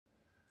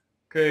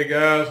Okay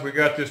guys, we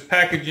got this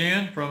package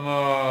in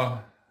from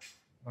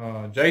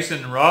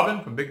Jason and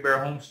Robin from Big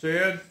Bear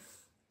Homestead.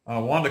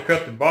 Wanda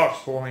cut the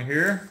box for me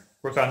here.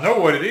 Of course I know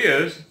what it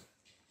is.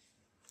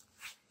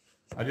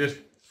 I just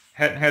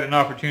hadn't had an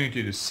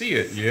opportunity to see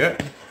it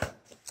yet.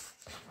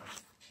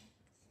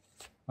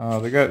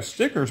 They got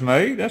stickers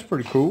made. That's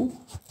pretty cool.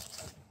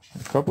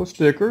 A couple of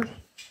stickers.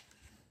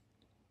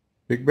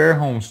 Big Bear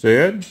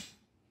Homestead.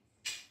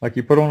 Like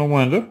you put on the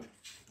window.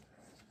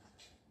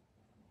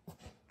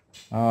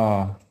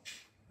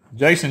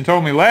 Jason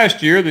told me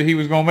last year that he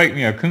was going to make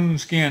me a coon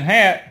skin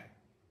hat.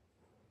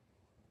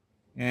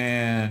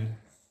 And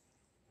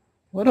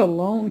what a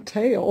long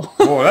tail.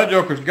 Boy, that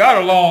joker's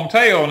got a long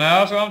tail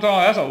now. So I'm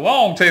talking, that's a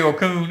long tail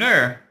coon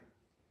there.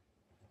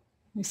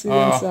 Let me see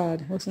the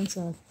inside. What's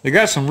inside? They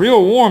got some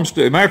real warm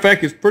stuff. Matter of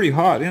fact, it's pretty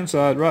hot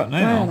inside right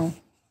now. Flannel.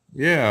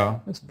 Yeah.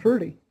 That's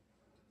pretty.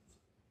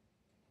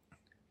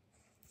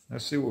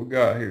 Let's see what we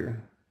got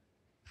here.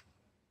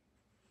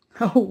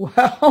 Oh,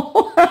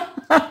 wow.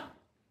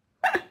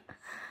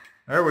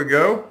 There we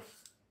go.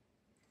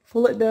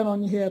 Pull it down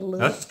on your head a little.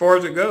 That's as far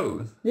as it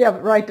goes. Yeah,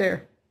 but right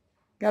there.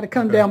 Got to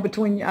come down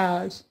between your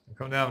eyes.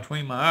 Come down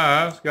between my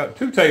eyes. Got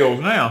two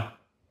tails now.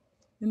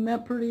 Isn't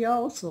that pretty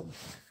awesome?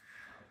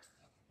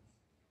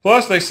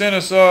 Plus, they sent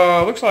us,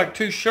 looks like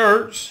 2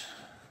 shirts.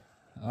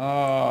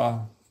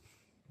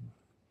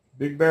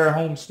 Big Bear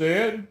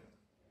Homestead.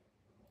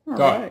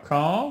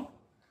 .com.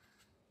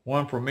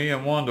 One for me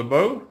and Wanda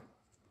both.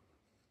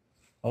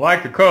 I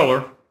like the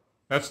color.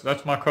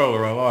 That's my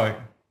color I like.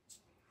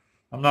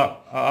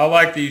 I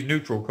like these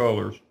neutral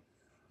colors.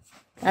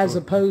 As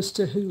opposed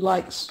to who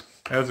likes?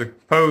 As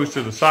opposed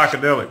to the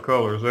psychedelic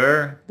colors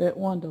there. That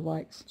Wanda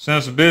likes. Sent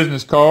us a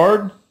business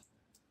card.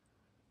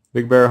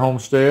 Big Bear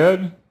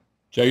Homestead.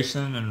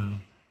 Jason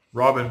and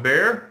Robin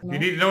Bear. If you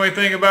need to know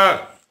anything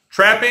about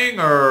trapping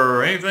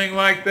or anything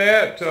like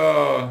that,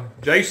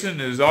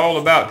 Jason is all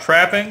about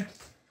trapping.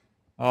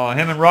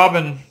 Him and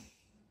Robin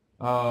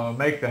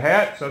make the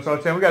hat. So that's all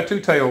I'm saying. We got 2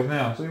 tails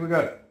now. See, we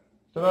got,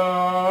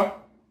 ta-da!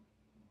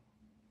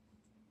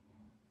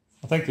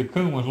 I think the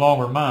coon was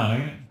longer than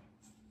mine, ain't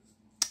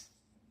it?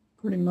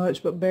 Pretty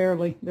much, but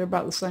barely. They're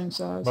about the same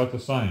size. About the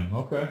same,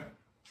 okay.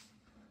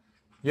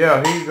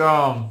 Yeah, he's,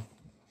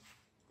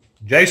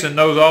 Jason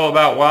knows all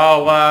about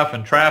wildlife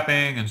and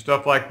trapping and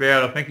stuff like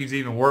that. I think he's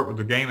even worked with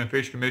the Game and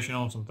Fish Commission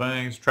on some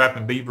things,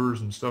 trapping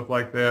beavers and stuff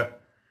like that.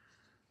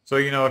 So,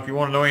 you know, if you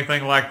want to know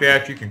anything like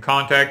that, you can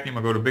contact him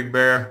or go to Big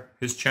Bear,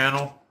 his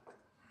channel.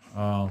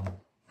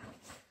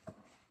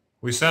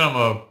 We sent him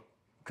a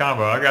kind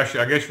of a, I guess you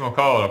want to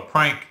call it a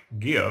prank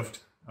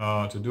gift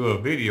to do a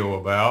video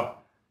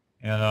about.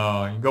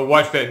 And you go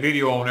watch that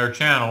video on their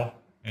channel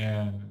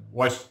and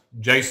watch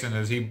Jason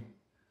as he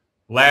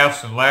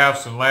laughs and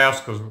laughs and laughs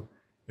because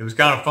it was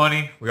kind of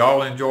funny. We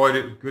all enjoyed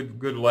it.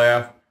 Good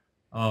laugh.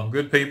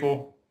 Good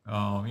people.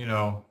 You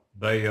know,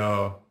 they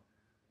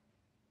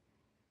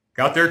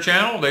got their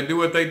channel. They do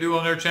what they do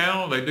on their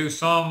channel. They do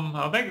some.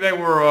 I think they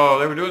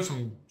were doing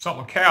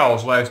something with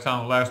cows last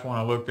one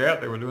I looked at.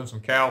 They were doing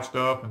some cow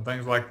stuff and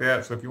things like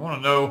that. So if you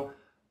want to know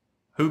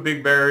who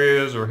Big Bear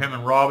is or him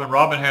and Robin,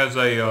 Robin has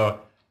an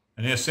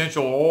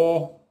essential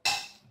oil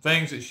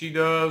things that she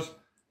does.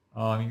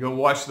 You go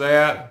watch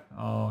that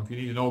if you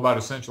need to know about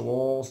essential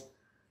oils.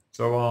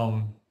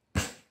 So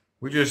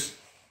we just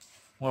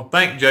want to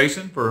thank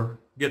Jason for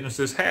getting us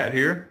this hat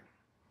here.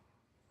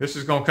 This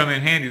is going to come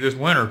in handy this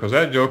winter because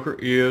that joker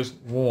is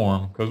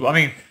warm. Because, I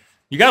mean,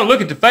 you got to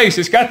look at the face.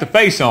 It's got the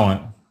face on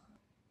it.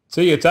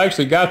 See, it's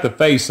actually got the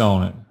face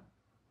on it.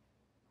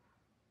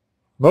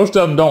 Most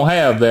of them don't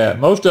have that.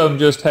 Most of them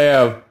just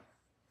have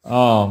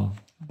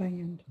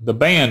the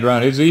band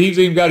around it. He's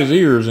even got his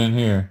ears in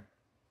here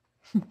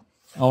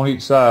on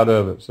each side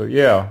of it. So,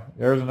 yeah,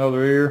 there's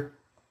another ear.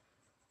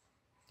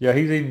 Yeah,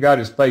 he's even got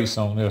his face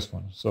on this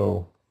one.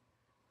 So,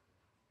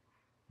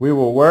 we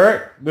will wear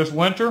it this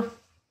winter.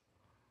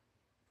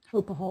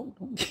 Hope a hawk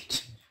don't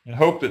get you. And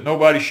hope that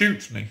nobody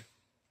shoots me.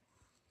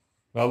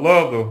 I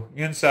love the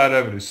inside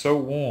of it. It's so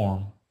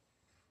warm.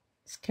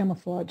 It's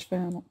camouflage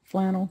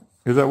flannel.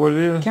 Is that what it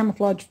is?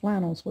 Camouflage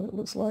flannel is what it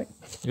looks like.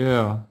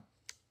 Yeah.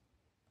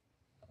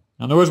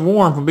 I know it's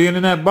warm from being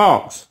in that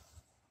box.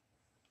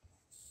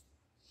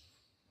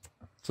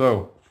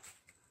 So,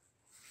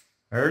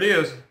 there it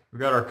is. We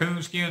got our coon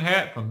skin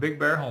hat from Big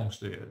Bear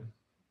Homestead.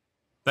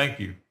 Thank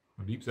you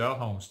from Deep South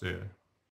Homestead.